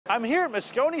I'm here at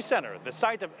Moscone Center, the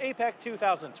site of APEC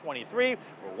 2023, where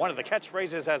one of the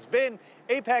catchphrases has been,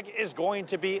 APEC is going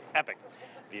to be epic.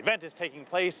 The event is taking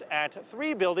place at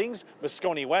 3 buildings,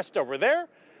 Moscone West over there,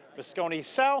 Moscone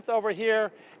South over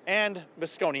here, and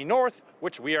Moscone North,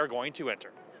 which we are going to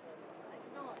enter.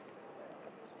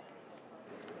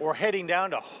 We're heading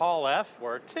down to Hall F,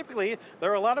 where typically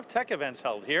there are a lot of tech events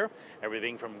held here.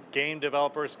 Everything from Game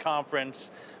Developers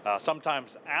Conference,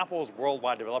 sometimes Apple's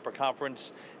Worldwide Developer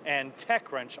Conference, and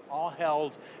TechCrunch, all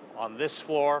held on this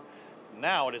floor.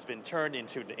 Now it has been turned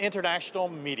into the International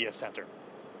Media Center.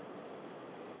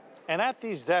 And at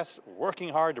these desks, working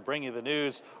hard to bring you the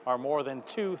news, are more than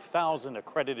 2,000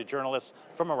 accredited journalists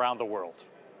from around the world.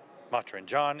 Matrin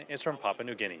John is from Papua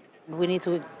New Guinea. We need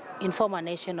to inform our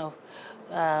nation of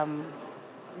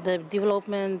the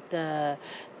development, the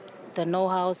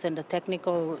know-how and the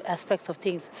technical aspects of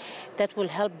things that will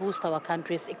help boost our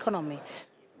country's economy.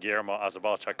 Guillermo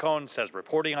Azabal Chacon says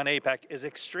reporting on APEC is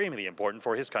extremely important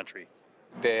for his country.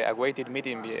 The awaited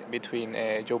meeting between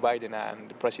Joe Biden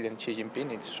and President Xi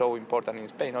Jinping is so important in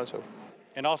Spain also.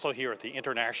 And also here at the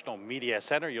International Media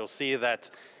Center, you'll see that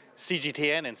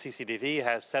CGTN and CCTV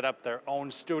have set up their own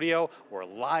studio where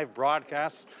live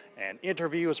broadcasts and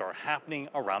interviews are happening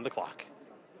around the clock.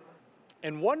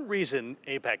 And one reason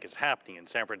APEC is happening in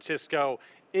San Francisco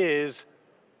is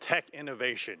tech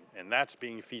innovation, and that's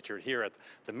being featured here at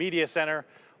the Media Center.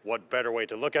 What better way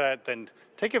to look at it than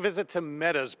take a visit to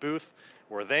Meta's booth,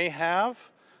 where they have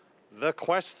the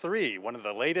Quest 3, one of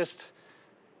the latest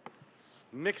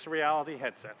mixed reality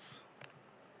headsets.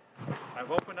 I've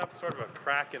opened up sort of a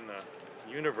crack in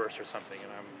the universe or something,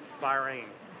 and I'm firing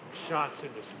shots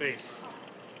into space.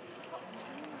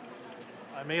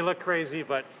 I may look crazy,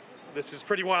 but this is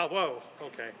pretty wild. Whoa,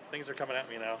 okay, things are coming at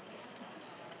me now.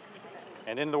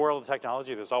 And in the world of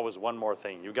technology, there's always one more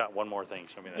thing. You got one more thing.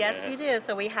 Show me that. Yes, we do.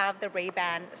 So we have the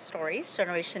Ray-Ban Stories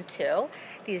Generation 2.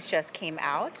 These just came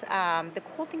out. The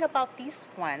cool thing about these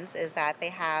ones is that they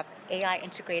have AI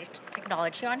integrated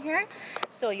technology on here.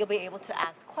 So you'll be able to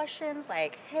ask questions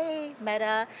like, hey,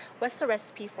 Meta, what's the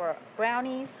recipe for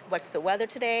brownies? What's the weather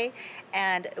today?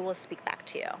 And it will speak back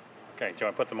to you. Okay, do you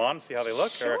want to put them on, see how they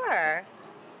look? Sure. Or?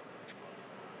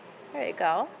 There you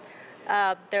go.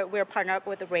 We're partnered up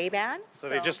with the Ray-Ban. So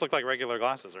they just look like regular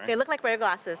glasses, right? They look like regular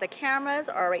glasses. The cameras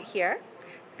are right here.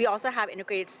 We also have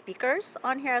integrated speakers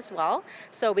on here as well.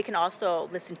 So we can also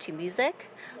listen to music,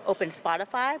 open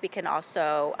Spotify. We can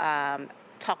also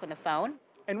talk on the phone.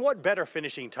 And what better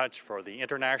finishing touch for the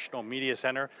International Media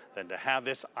Center than to have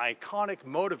this iconic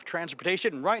mode of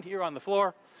transportation right here on the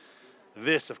floor?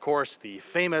 This, of course, the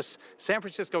famous San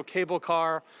Francisco cable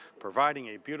car, providing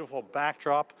a beautiful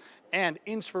backdrop and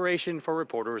inspiration for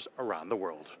reporters around the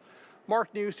world.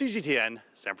 Mark New, CGTN,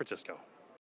 San Francisco.